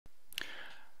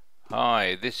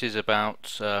Hi, this is about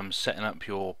setting up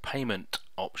your payment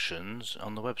options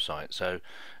on the website. So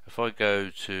if I go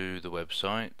to the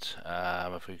website,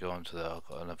 if we go onto I've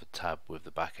got another tab with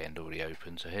the back end already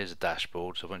open. So here's a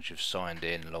dashboard. So once you've signed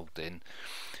in, logged in,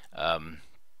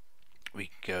 we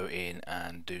can go in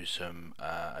and do some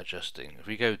adjusting. If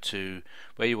we go to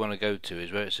where you want to go to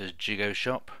is where it says Jigo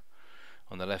Shop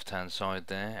on the left hand side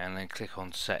there, and then click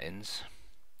on settings.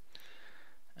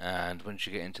 And once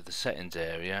you get into the settings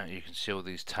area, you can see all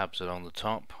these tabs along the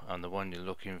top, and the one you're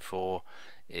looking for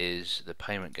is the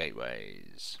payment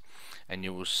gateways. And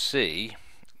you will see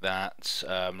that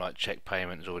like check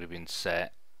payment has already been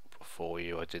set for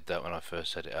you. I did that when I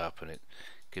first set it up, and it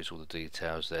gives all the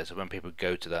details there. So when people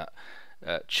go to that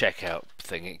checkout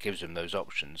thing, it gives them those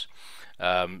options.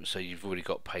 So you've already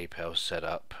got PayPal set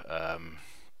up.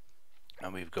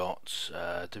 And we've got,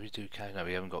 do we do cash? No,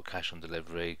 we haven't got cash on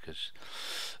delivery because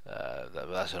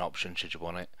that's an option should you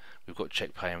want it. We've got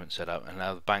check payment set up, and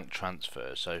now the bank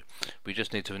transfer. So we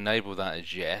just need to enable that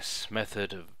as yes.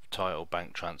 Method of title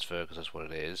bank transfer, because that's what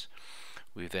it is.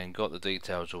 We've then got the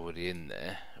details already in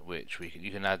there, which you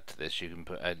can add to this. You can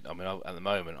put. I mean, at the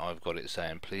moment I've got it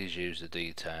saying please use the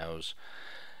details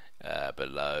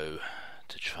below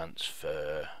to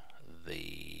transfer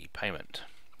the payment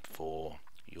for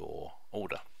your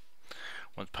order.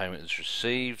 Once payment is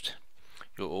received,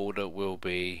 your order will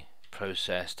be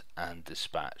processed and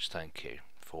dispatched. Thank you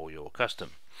for your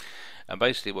custom. And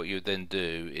basically what you would then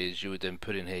do is you would then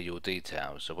put in here your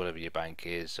details, so whatever your bank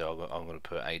is. So I'm going to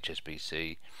put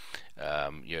HSBC,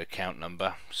 your account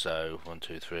number, so 1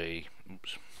 2 3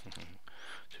 oops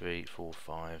 3 4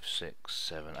 5 6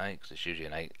 7 8, because it's usually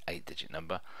an 8 digit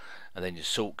number, and then your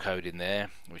sort code in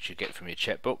there, which you get from your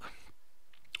checkbook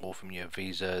or from your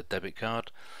Visa debit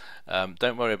card.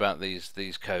 Don't worry about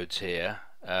these codes here.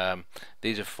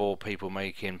 These are for people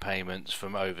making payments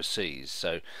from overseas.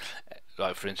 So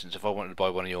like for instance, if I wanted to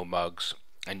buy one of your mugs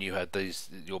and you had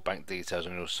your bank details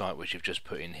on your site which you've just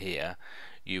put in here,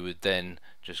 you would then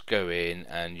just go in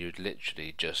and you'd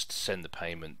literally just send the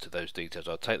payment to those details.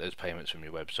 I'll take those payments from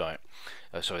your website,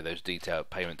 those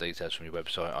payment details from your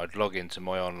website. I'd log into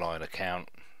my online account,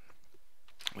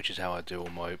 which is how I do all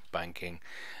my banking,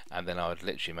 and then I would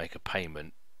literally make a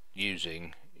payment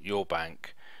using your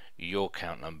bank, your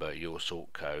account number, your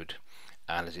sort code,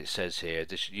 and as it says here,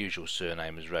 this usual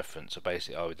surname as reference. So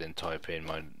basically I would then type in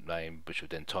my name, which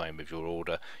would then tie in with your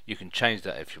order. You can change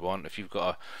that if you want. If you've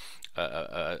got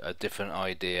a different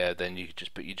idea, then you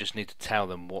just need to tell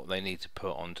them what they need to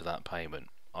put onto that payment.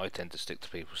 I tend to stick to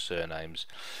people's surnames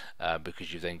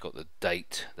because you've then got the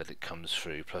date that it comes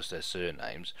through plus their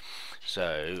surnames.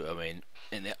 So I mean,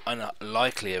 in the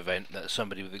unlikely event that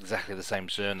somebody with exactly the same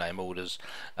surname orders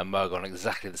a mug on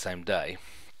exactly the same day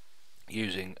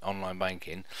using online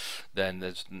banking, then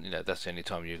that's the only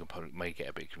time you can probably may get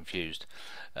a bit confused.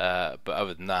 But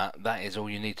other than that, that is all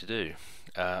you need to do.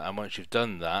 And once you've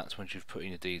done that, once you've put in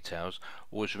your details,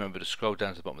 always remember to scroll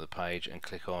down to the bottom of the page and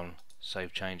click on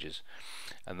Save Changes,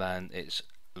 and then it's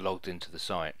logged into the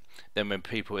site. Then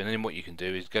then what you can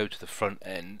do is go to the front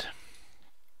end,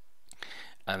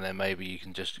 and then maybe you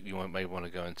can may want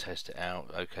to go and test it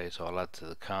out. Okay, so I'll add to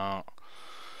the cart.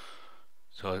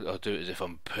 So I'll do it as if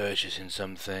I'm purchasing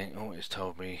something. Oh, it's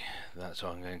told me that, so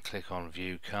I'm going to click on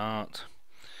View Cart.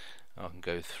 I can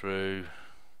go through.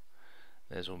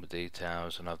 There's all my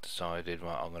details, and I've decided,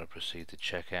 right, I'm going to proceed to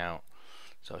checkout.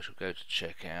 So I shall go to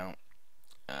checkout,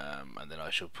 and then I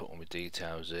shall put all my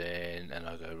details in, and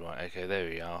I go, right, okay, there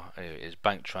we are. Anyway, it's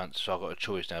bank transfer. So I've got a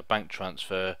choice now. Bank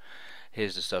transfer.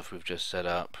 Here's the stuff we've just set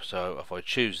up. So if I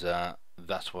choose that,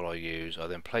 that's what I use. I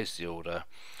then place the order.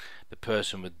 The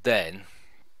person would then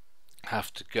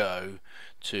have to go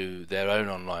to their own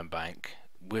online bank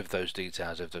with those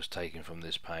details they've just taken from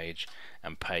this page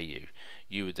and pay you.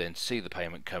 You would then see the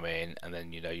payment come in, and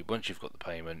then once you've got the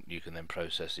payment, you can then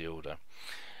process the order.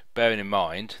 Bearing in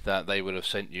mind that they will have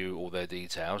sent you all their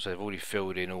details, they've already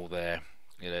filled in all their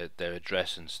their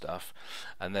address and stuff,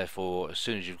 and therefore as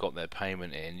soon as you've got their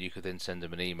payment in, you could then send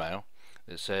them an email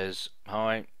that says,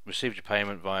 hi, received your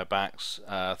payment via Bax,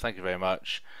 thank you very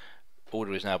much,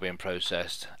 order is now being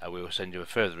processed, and we will send you a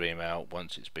further email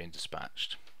once it's been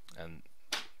dispatched. And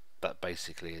that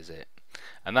basically is it.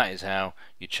 And that is how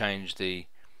you change the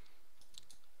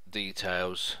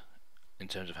details in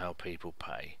terms of how people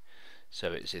pay.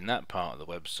 So it's in that part of the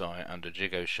website under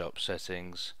Jigo Shop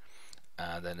settings,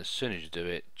 and then as soon as you do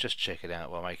it, just check it out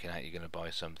while making out you're going to buy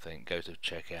something. Go to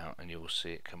checkout and you will see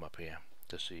it come up here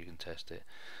just so you can test it.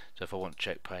 So if I want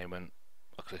check payment,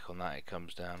 I click on that, it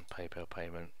comes down. PayPal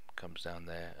payment comes down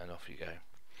there, and off you go.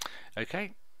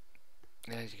 Okay,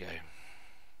 there you go.